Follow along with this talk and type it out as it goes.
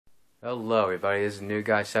Hello everybody, this is New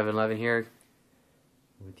Guy 711 here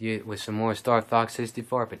with some more Star Fox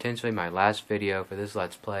 64, potentially my last video for this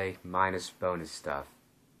Let's Play, minus bonus stuff.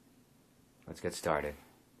 Let's get started.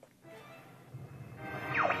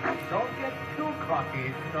 Don't get too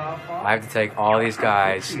cocky, Star Fox. I have to take all these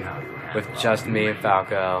guys with just me and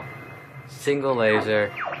Falco. Single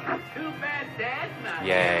laser. Too bad Dad's not Yay.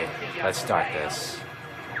 here to see Let's ya start fail. this.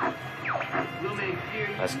 We'll make sure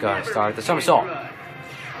you Let's go and never start the repeat somersault. run.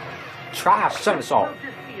 Try a somersault. We'll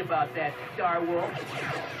just see about that, Star Wolf.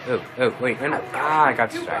 Oh, wait, no. I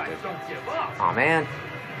got You distracted. guys don't give up. Aw, man.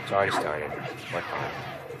 It's already started. What fun.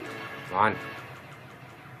 Come on.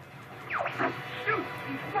 Shoot,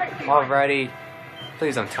 he's right behind Already.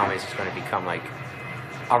 Please don't tell me it's just going to become like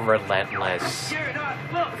a relentless you. You're not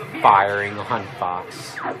welcome here. firing on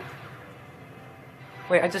Fox.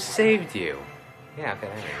 Wait, I just saved you. Yeah, okay,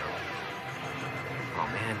 there you go. Aw,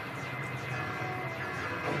 man.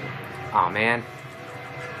 Aw, man.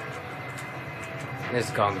 This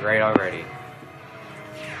is going great already.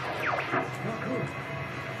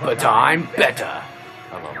 But I'm better.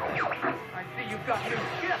 I love that. I see you've got new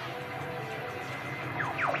ship.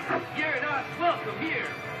 You're not welcome here.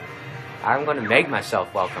 I'm going to make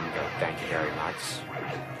myself welcome, though. Thank you very much.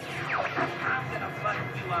 I'm gonna bust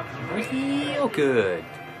you up Real good.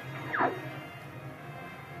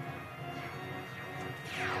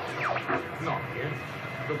 Not yet.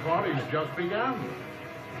 The party's just begun.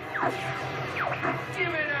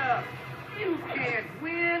 Give it up. You can't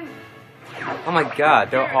win. Oh my god,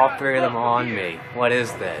 they're all three of them on me. What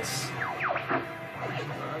is this?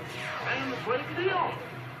 And break the on.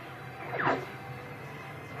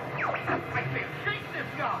 I can't shake this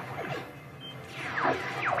guy.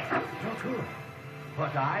 Not good.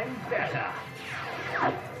 But I'm better. I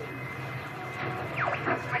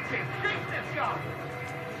can't shake this guy.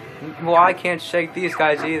 Well, I can't shake these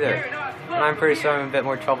guys either. You're not And I'm pretty sure I'm welcome in a bit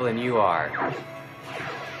more trouble than you are.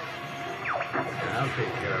 I'll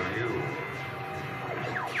take care of you.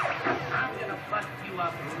 here. I'm gonna bust you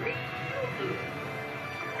up real good.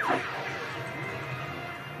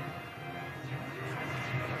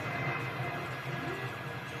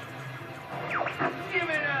 Give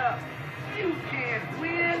it up. You can't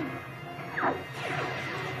win.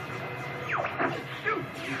 Shoot,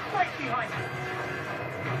 he's right behind you.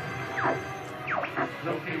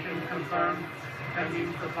 Location confirmed.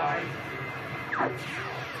 Sending supplies.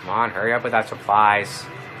 Come on, hurry up with that supplies.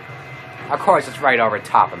 Of course, it's right over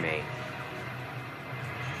top of me.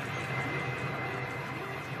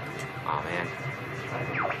 Aw, man.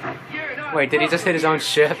 You're not Wait, did he just hit his own welcome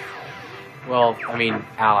ship? Well, I mean,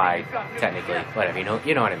 ally, technically. Whatever, you know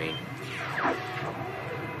what I mean. here.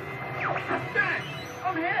 Dang,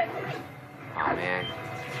 I'm hit. Aw, man.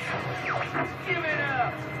 Give it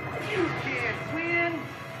up. You can't win.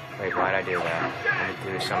 Wait, why'd I do that? I need to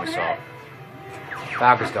do a somersault.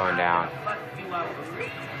 Falco's going down. Bust you up real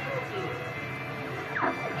good.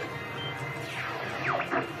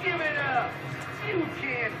 Give it up. You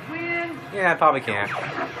can't win. Yeah, I probably can't.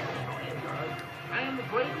 And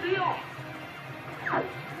break the on.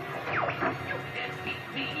 You can't beat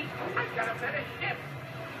me. I got a better ship.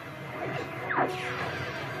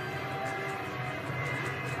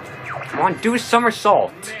 Come on, do a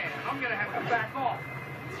somersault. Man, I'm gonna have to back off.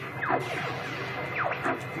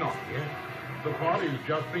 Not yet. The party's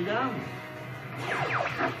just begun. I'm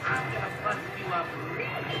gonna bust you up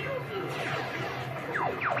real good.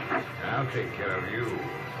 I'll take care of you.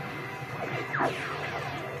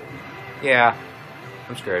 Yeah,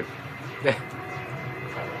 I'm screwed.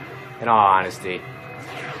 In all honesty.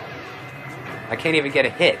 I can't even get a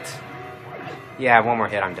hit. Yeah, one more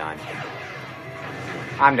hit, I'm done.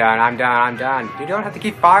 I'm done. You don't have to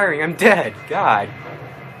keep firing, I'm dead. God.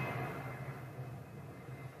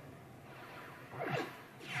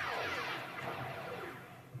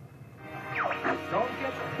 Don't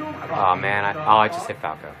get too cocky. Oh man, I just hit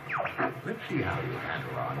Falco. Let's see how you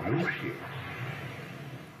handle our new ship.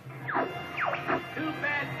 Too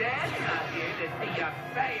bad Dad's not here to see you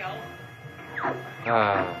fail.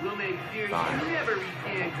 We'll make sure Fine. you never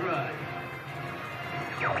reach run.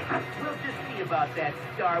 We'll just see about that,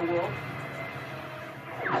 Star Wolf.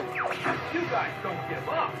 You guys don't give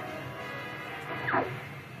up.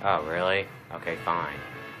 Oh, really? Okay, fine.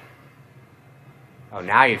 Oh,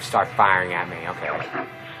 now you start firing at me. Okay.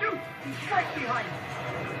 Shoot! He's right behind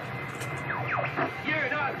you. You're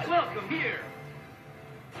not welcome here.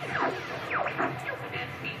 You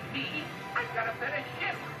can't beat me. I got a better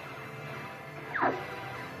ship.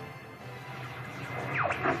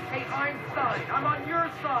 Hey, Einstein, I'm on your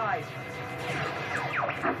side.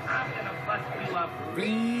 I'm gonna bust you up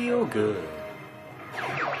Real good.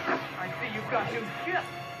 got new ship.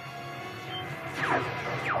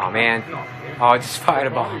 Oh man. Not yet. Oh, I just fired a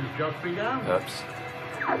The bomb. body's just begun. Oops.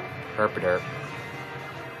 Herpaderp.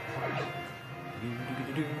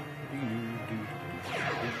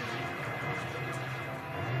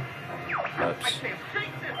 I Oops. can't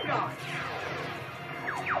shake this guy.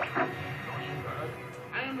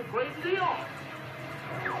 And the great Leon.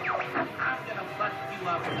 I'm gonna bust you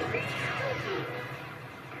up.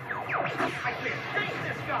 I can't shake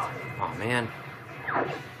this guy. Oh man.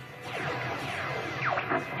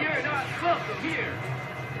 You're not welcome here.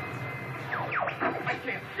 I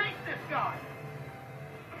can't shake this guy.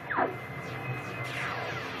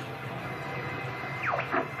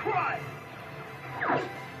 Cry.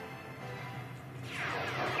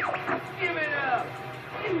 Give it up.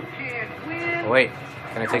 You can't win. Oh, wait.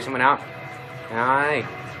 Can I take someone out? Can I?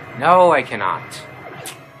 No, I cannot.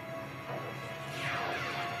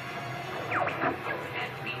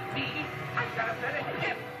 Can't beat me. I got a better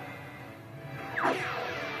hip.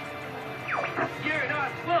 You're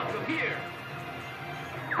not welcome here.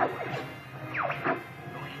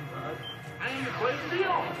 And the great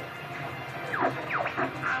Leon.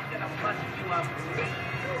 I'm gonna bust you up.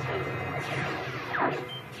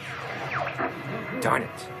 Darn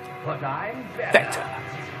it. But I'm better. Better.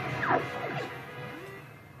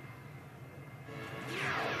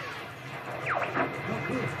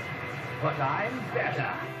 But I'm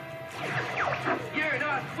better. You're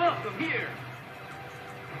not welcome here.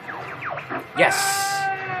 Yes.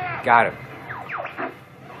 Got him.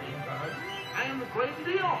 And the great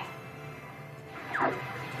Leon.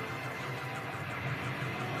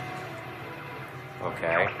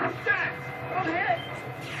 Okay. Dad, I'm hit.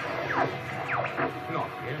 Not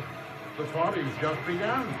yet. The body's just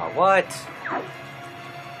begun. Oh, what?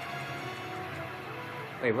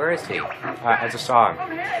 Wait, where is he? I just saw him.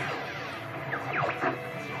 I'm hit.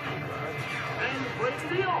 And the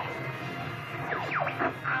great Leon.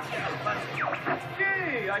 I'm gonna bust you.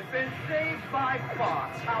 Gee, I've been saved by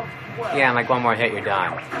Fox. How swell. Yeah, and like one more hit, you're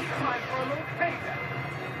done. Time for a little payback.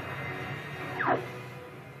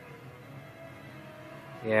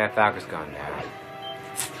 Yeah, Falco's gone now.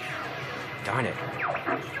 Darn it.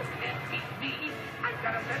 Can't beat me. I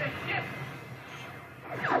got a better ship.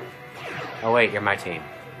 Oh wait, you're my team.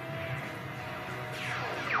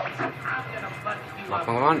 I'm gonna bust you Come on, up.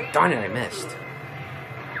 come on. Darn it, I missed.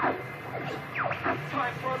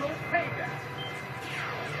 Time for a little payback.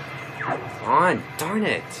 Come on, darn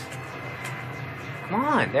it. Come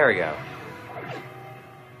on, there we go.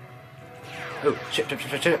 Oh, shit, shit,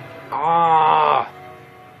 shit, shit. Ah!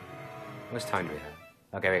 What's time do we have?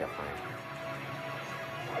 Okay, we got fine.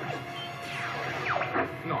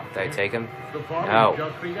 Not Did I yet. take him? The body's No.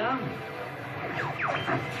 just begun.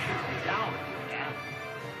 Down.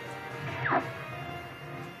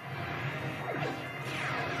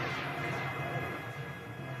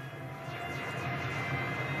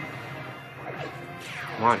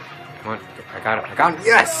 Come on, come on. I got him. I got him.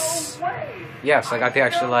 Yes! No way. Yes, I got the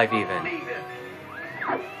extra life even. Believe it.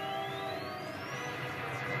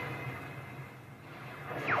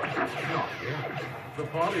 Not yet. The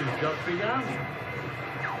body's just begun.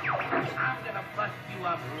 I'm gonna bust you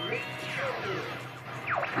up.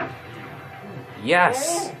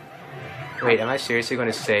 Yes! Wait, am I seriously going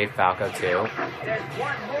to save Falco too? There's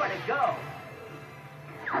one more to go.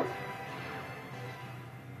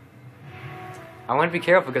 I want to be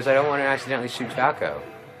careful because I don't want to accidentally shoot Falco.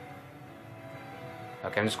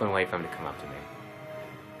 Okay, I'm just going to wait for him to come up to me.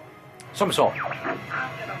 Somersault! I'm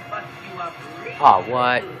gonna bust you up. Oh,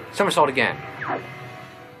 what? Somersault again.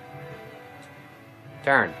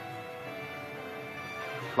 Turn.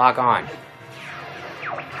 Lock on.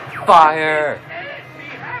 Fire!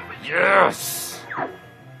 Yes!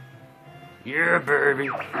 Yeah, baby.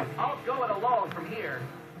 I'll go it alone from here.